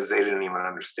 it's because they didn't even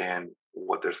understand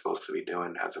what they're supposed to be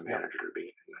doing as a manager to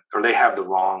be, or they have the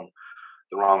wrong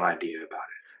idea about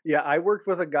it. Yeah, I worked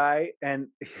with a guy, and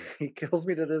he kills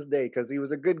me to this day because he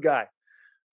was a good guy.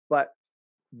 But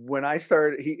when I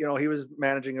started, he was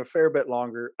managing a fair bit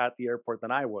longer at the airport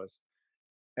than I was.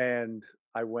 And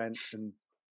I went and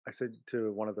I said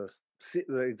to one of the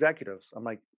executives, I'm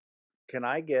like, can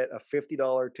I get a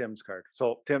 $50 Tim's card?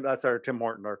 So that's our Tim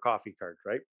Horton, our coffee card,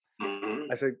 right?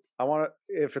 Mm-hmm. I said, I want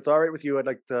to, if it's all right with you, I'd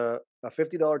like a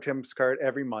 $50 Tim's card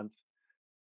every month.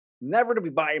 Never to be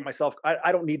buying myself.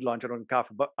 I don't need lunch. I don't need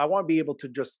coffee, but I want to be able to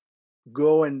just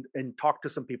go and talk to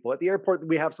some people at the airport.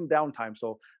 We have some downtime.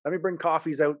 So let me bring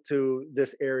coffees out to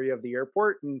this area of the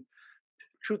airport and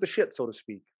shoot the shit, so to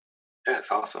speak.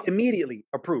 That's awesome. Immediately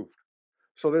approved.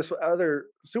 So this other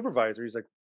supervisor, he's like,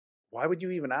 why would you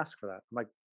even ask for that? I'm like,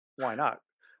 why not?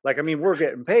 Like, I mean, we're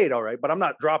getting paid, all right, but I'm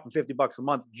not dropping $50 a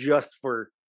month just for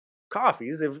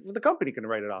coffees if the company can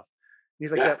write it off. And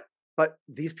he's like, yeah, but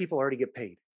these people already get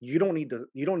paid. You don't need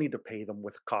to pay them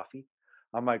with coffee.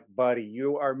 I'm like, buddy,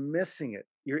 you are missing it.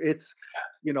 It's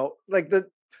like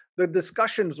the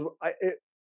discussions.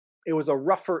 It was a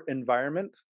rougher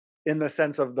environment in the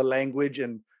sense of the language,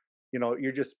 and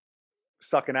you're just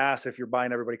sucking ass if you're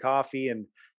buying everybody coffee, and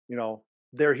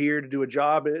they're here to do a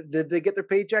job. Did they get their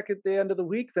paycheck at the end of the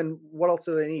week? Then what else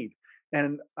do they need?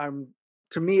 And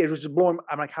to me, it was just blowing.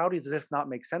 I'm like, how does this not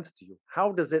make sense to you?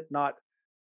 How does it not?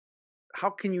 How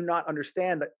can you not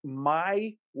understand that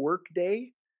my work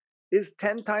day is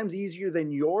 10 times easier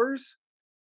than yours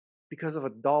because of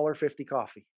 $1.50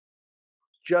 coffee?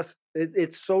 Just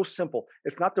it's so simple.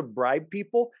 It's not to bribe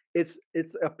people. It's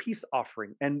a peace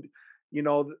offering. And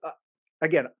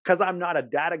again, because I'm not a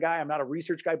data guy, I'm not a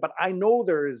research guy, but I know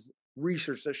there is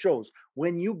research that shows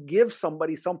when you give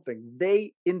somebody something,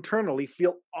 they internally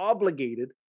feel obligated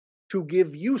to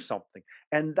give you something.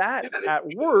 And that at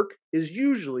work is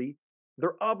usually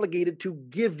they're obligated to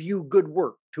give you good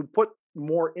work, to put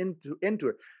more into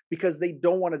it, because they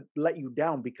don't want to let you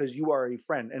down because you are a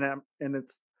friend. And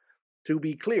it's, to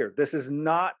be clear, this is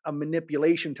not a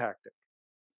manipulation tactic.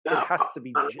 It has to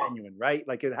be genuine, right?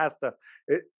 Like it has to,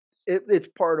 it's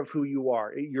part of who you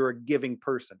are. You're a giving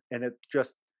person, and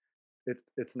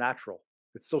it's natural.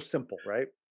 It's so simple, right?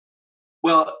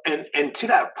 Well, and to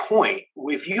that point,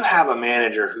 if you have a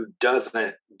manager who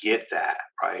doesn't get that,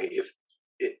 right?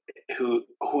 Who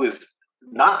is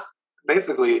not,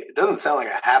 basically, it doesn't sound like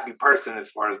a happy person as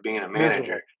far as being a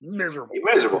manager. Miserable.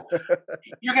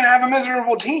 You're going to have a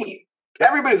miserable team.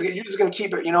 You're just going to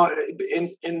keep it,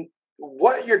 and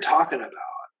what you're talking about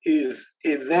is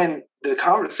then the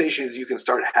conversations you can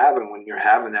start having when you're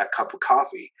having that cup of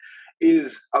coffee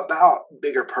is about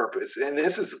bigger purpose. And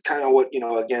this is kind of what,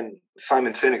 again,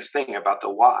 Simon Sinek's thing about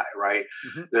the why, right?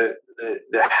 Mm-hmm.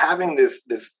 The having this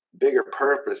bigger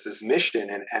purpose, this mission,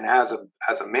 and as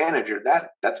a manager,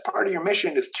 that's part of your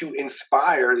mission, is to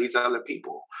inspire these other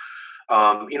people.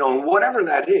 Whatever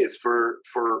that is for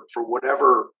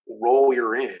whatever role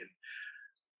you're in,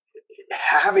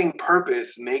 having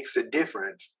purpose makes a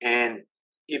difference. And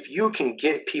if you can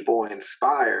get people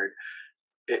inspired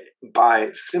by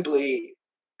simply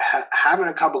having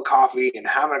a cup of coffee and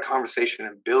having a conversation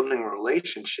and building a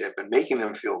relationship and making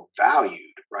them feel valued,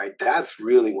 right? That's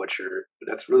really what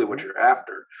you're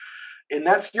after. And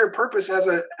that's your purpose as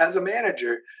a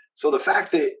manager. So the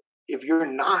fact that if you're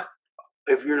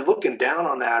looking down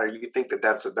on that, or you think that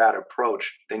that's a bad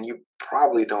approach, then you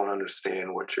probably don't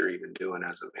understand what you're even doing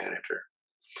as a manager.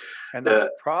 And that's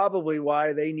probably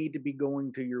why they need to be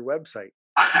going to your website.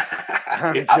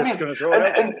 I'm just going to throw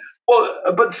it out.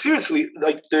 Well, but seriously,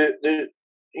 like the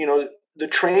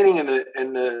training and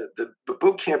the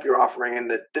boot camp you're offering, and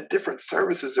the different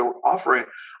services that we're offering.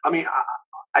 I mean,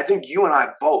 I think you and I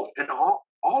both, and all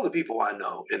the people I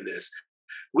know in this,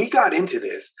 we got into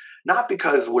this not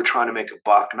because we're trying to make a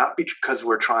buck, not because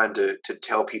we're trying to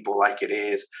tell people like it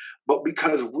is, but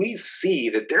because we see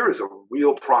that there is a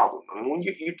real problem. I mean, when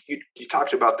you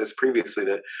talked about this previously,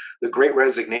 the Great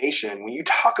Resignation. When you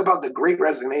talk about the Great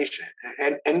Resignation,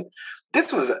 and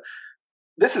this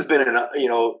has been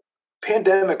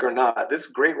pandemic or not, this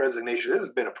great resignation, this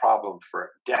has been a problem for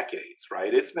decades,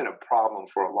 right? It's been a problem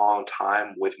for a long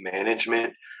time with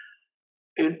management.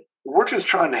 We're just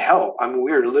trying to help. I mean,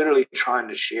 we're literally trying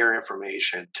to share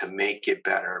information to make it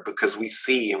better because we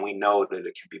see and we know that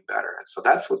it can be better. And so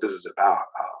that's what this is about.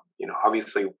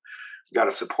 Obviously, you got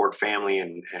to support family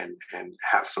and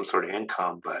have some sort of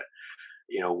income, but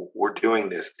we're doing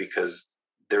this because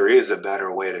there is a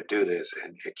better way to do this,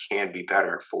 and it can be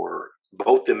better for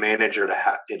both the manager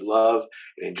to love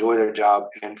and enjoy their job,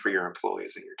 and for your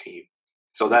employees and your team.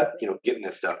 So that getting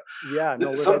this stuff. Yeah, no,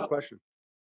 without question.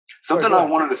 Something I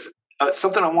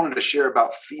wanted to share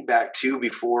about feedback too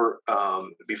before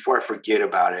I forget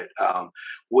about it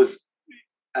was,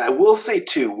 I will say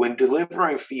too, when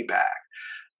delivering feedback,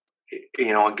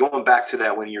 and going back to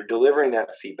that, when you're delivering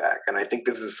that feedback, and I think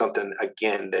this is something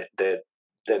again that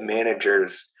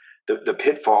managers, the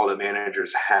pitfall that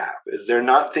managers have is they're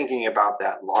not thinking about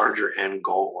that larger end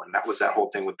goal. And that was that whole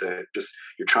thing with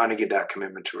you're trying to get that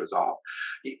commitment to resolve.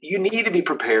 You need to be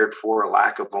prepared for a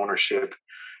lack of ownership,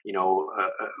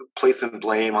 placing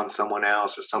blame on someone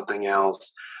else or something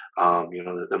else.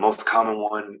 The most common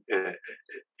one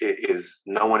is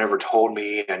no one ever told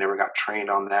me. I never got trained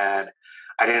on that.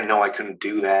 I didn't know I couldn't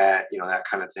do that, that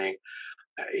kind of thing.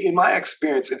 In my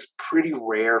experience, it's pretty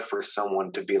rare for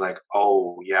someone to be like,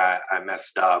 oh, yeah, I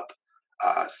messed up.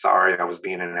 Sorry, I was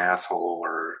being an asshole,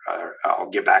 or I'll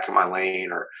get back in my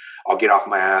lane, or I'll get off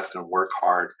my ass and work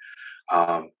hard.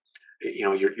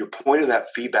 Your point of that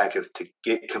feedback is to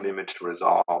get commitment to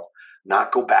resolve,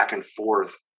 not go back and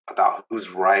forth about who's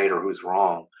right or who's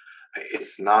wrong.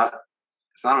 It's not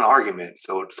an argument,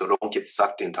 so don't get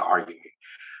sucked into arguing.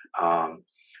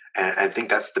 And I think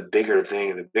that's the bigger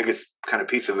thing, the biggest kind of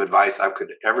piece of advice I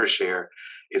could ever share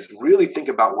is really think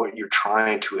about what you're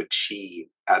trying to achieve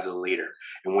as a leader.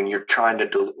 And when you're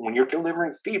when you're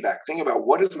delivering feedback, think about,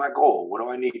 what is my goal? What do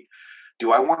I need?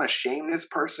 Do I want to shame this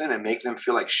person and make them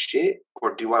feel like shit?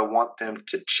 Or do I want them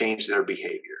to change their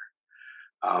behavior?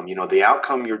 The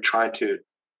outcome you're trying to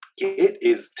get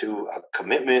is to a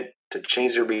commitment to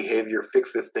change their behavior,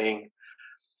 fix this thing.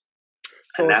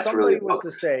 So if somebody was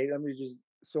to say,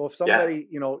 so if somebody,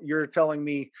 you're telling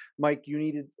me, Mike,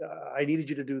 I needed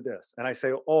you to do this. And I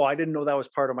say, oh, I didn't know that was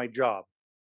part of my job.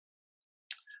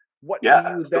 What do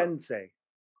you then say?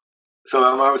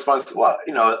 So my response, well,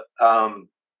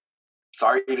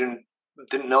 sorry you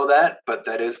didn't know that, but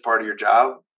that is part of your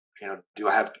job. Do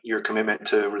I have your commitment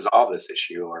to resolve this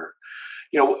issue, or,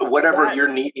 whatever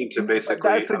you're needing to basically.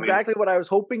 That's exactly what I was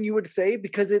hoping you would say,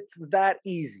 because it's that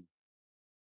easy.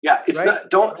 Yeah, it's right?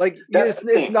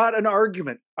 It's not an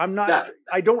argument.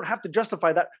 I don't have to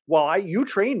justify that. Well, you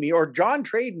trained me, or John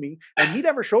trained me, and he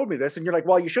never showed me this. And you're like,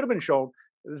 well, you should have been shown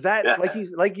that. Yeah.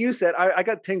 Like you said, I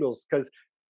got tingles, because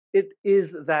it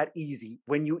is that easy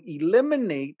when you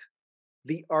eliminate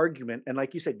the argument. And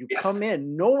like you said, you come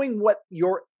in knowing what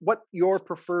your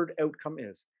preferred outcome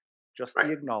is, just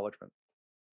the acknowledgement.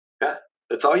 Yeah,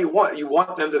 that's all you want. You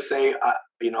want them to say,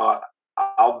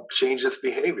 I'll change this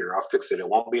behavior. I'll fix it. It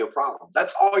won't be a problem.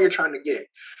 That's all you're trying to get.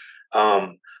 I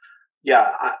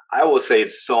will say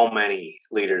so many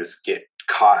leaders get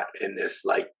caught in this.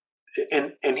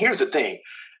 And here's the thing.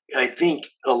 I think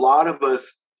a lot of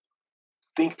us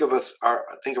think of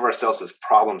ourselves as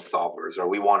problem solvers, or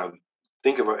we want to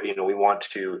think of, we want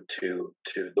to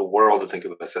the world to think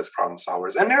of us as problem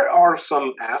solvers. And there are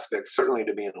some aspects certainly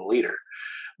to being a leader.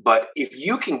 But if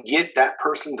you can get that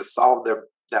person to solve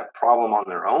that problem on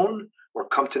their own, or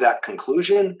come to that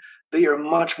conclusion, they are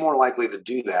much more likely to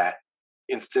do that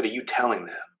instead of you telling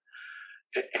them.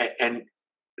 And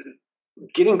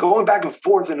going back and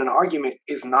forth in an argument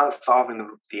is not solving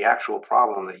the actual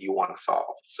problem that you want to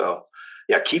solve. So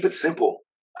keep it simple.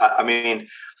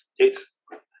 It's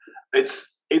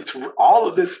all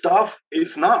of this stuff.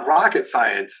 It's not rocket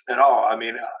science at all.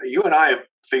 You and I have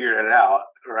figured it out,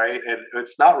 right? And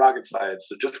it's not rocket science.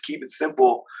 So just keep it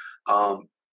simple.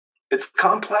 It's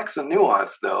complex and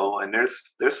nuanced, though, and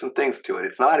there's some things to it.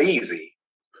 It's not easy,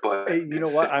 but hey, you know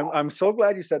what? I'm so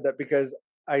glad you said that, because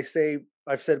I've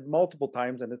said multiple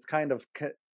times, and it's kind of,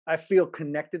 I feel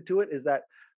connected to it, is that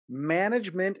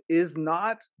management is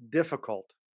not difficult.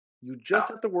 You just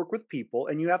have to work with people,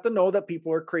 and you have to know that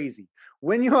people are crazy.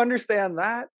 When you understand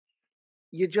that,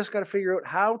 you just got to figure out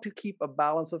how to keep a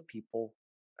balance of people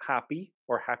happy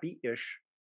or happy-ish,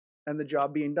 and the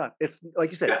job being done. It's like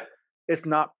you said, it's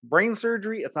not brain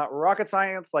surgery. It's not rocket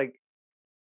science. Like,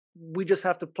 we just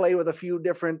have to play with a few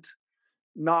different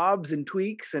knobs and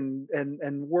tweaks and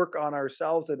work on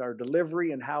ourselves and our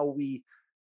delivery and how we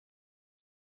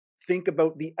think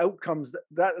about the outcomes.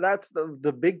 That's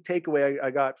the big takeaway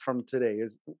I got from today,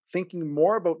 is thinking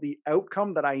more about the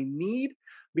outcome that I need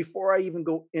before I even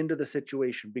go into the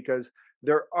situation, because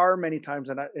there are many times,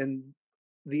 and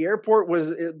the airport was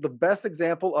the best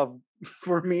example of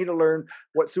for me to learn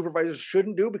what supervisors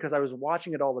shouldn't do, because I was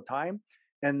watching it all the time.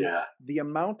 And Yeah. the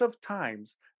amount of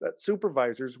times that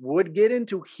supervisors would get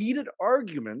into heated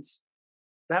arguments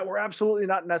that were absolutely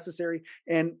not necessary.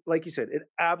 And like you said, it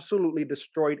absolutely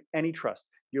destroyed any trust.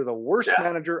 You're the worst Yeah.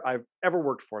 manager I've ever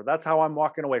worked for. That's how I'm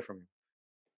walking away from you.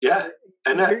 Yeah.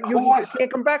 And You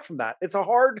can't come back from that. It's a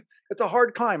hard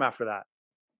climb after that.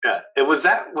 Yeah. And was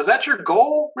that your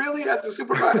goal really as a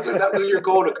supervisor? That was your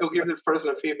goal, to go give this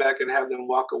person feedback and have them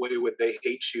walk away with they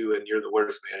hate you and you're the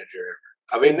worst manager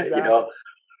ever. I mean, Exactly.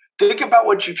 think about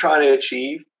what you're trying to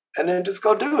achieve and then just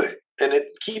go do it. And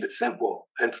keep it simple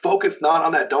and focus not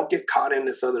on that. Don't get caught in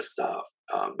this other stuff.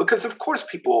 Because of course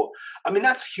people, I mean,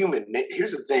 that's human.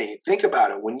 Here's the thing. Think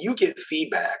about it. When you get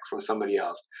feedback from somebody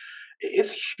else,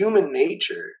 it's human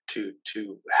nature to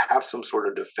have some sort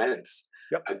of defense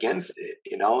against it,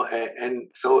 and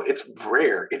so it's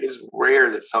rare. It is rare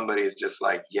that somebody is just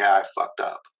like, yeah, I fucked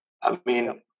up. I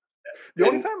mean, the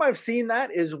only time I've seen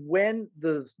that is when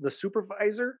the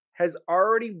supervisor has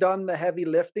already done the heavy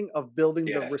lifting of building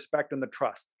the respect and the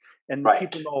trust, and the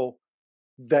people know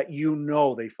that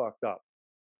they fucked up,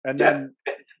 and then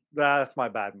that's my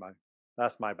bad, man.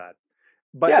 That's my bad.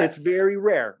 But it's very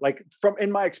rare. Like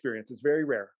in my experience, it's very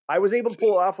rare. I was able to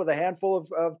pull it off with a handful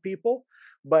of people,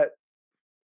 but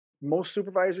most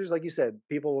supervisors, like you said,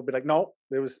 people will be like, no,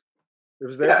 it was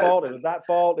their fault. It was that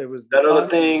fault. It was that other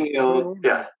thing.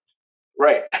 Yeah.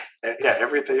 Right. Yeah,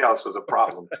 everything else was a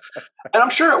problem. And I'm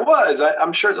sure it was.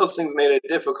 I'm sure those things made it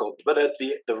difficult. But at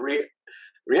the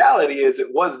reality is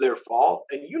it was their fault,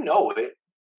 and you know it.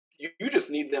 You just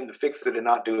need them to fix it and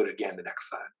not do it again the next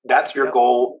time. That's your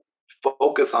goal.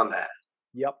 Focus on that.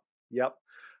 Yep.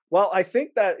 Well, I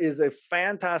think that is a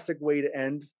fantastic way to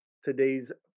end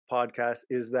today's podcast,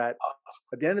 is that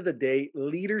at the end of the day,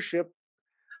 leadership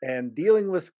and dealing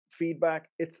with feedback,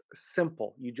 it's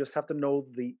simple. You just have to know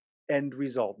the end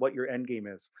result, what your end game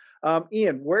is.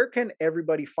 Ian, where can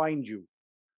everybody find you?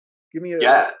 Give me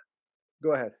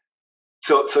go ahead.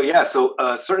 So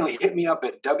certainly hit me up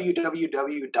at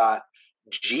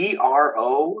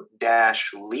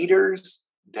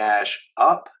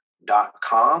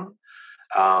www.gro-leaders-up.com.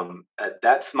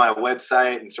 That's my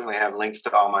website, and certainly have links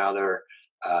to all my other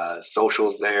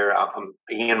socials there. I'm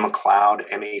Ian MacLeod,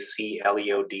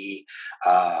 MacLeod,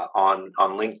 on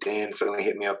LinkedIn. Certainly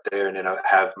hit me up there, and then I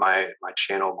have my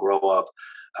channel Grow Up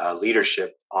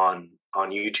Leadership on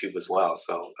YouTube as well.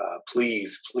 So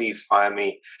please find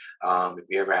me. If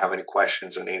you ever have any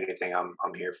questions or need anything, I'm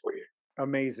here for you.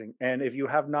 Amazing. And if you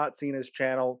have not seen his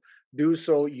channel, do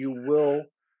so. You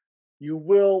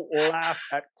will laugh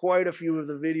at quite a few of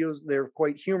the videos. They're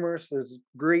quite humorous. There's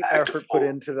great effort put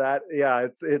into that. Yeah,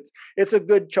 it's a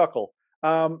good chuckle.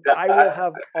 I will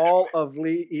have all of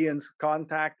Ian's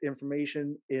contact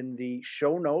information in the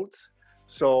show notes.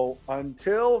 So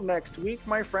until next week,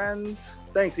 my friends,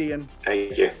 thanks, Ian.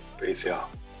 Thank you. Peace, y'all.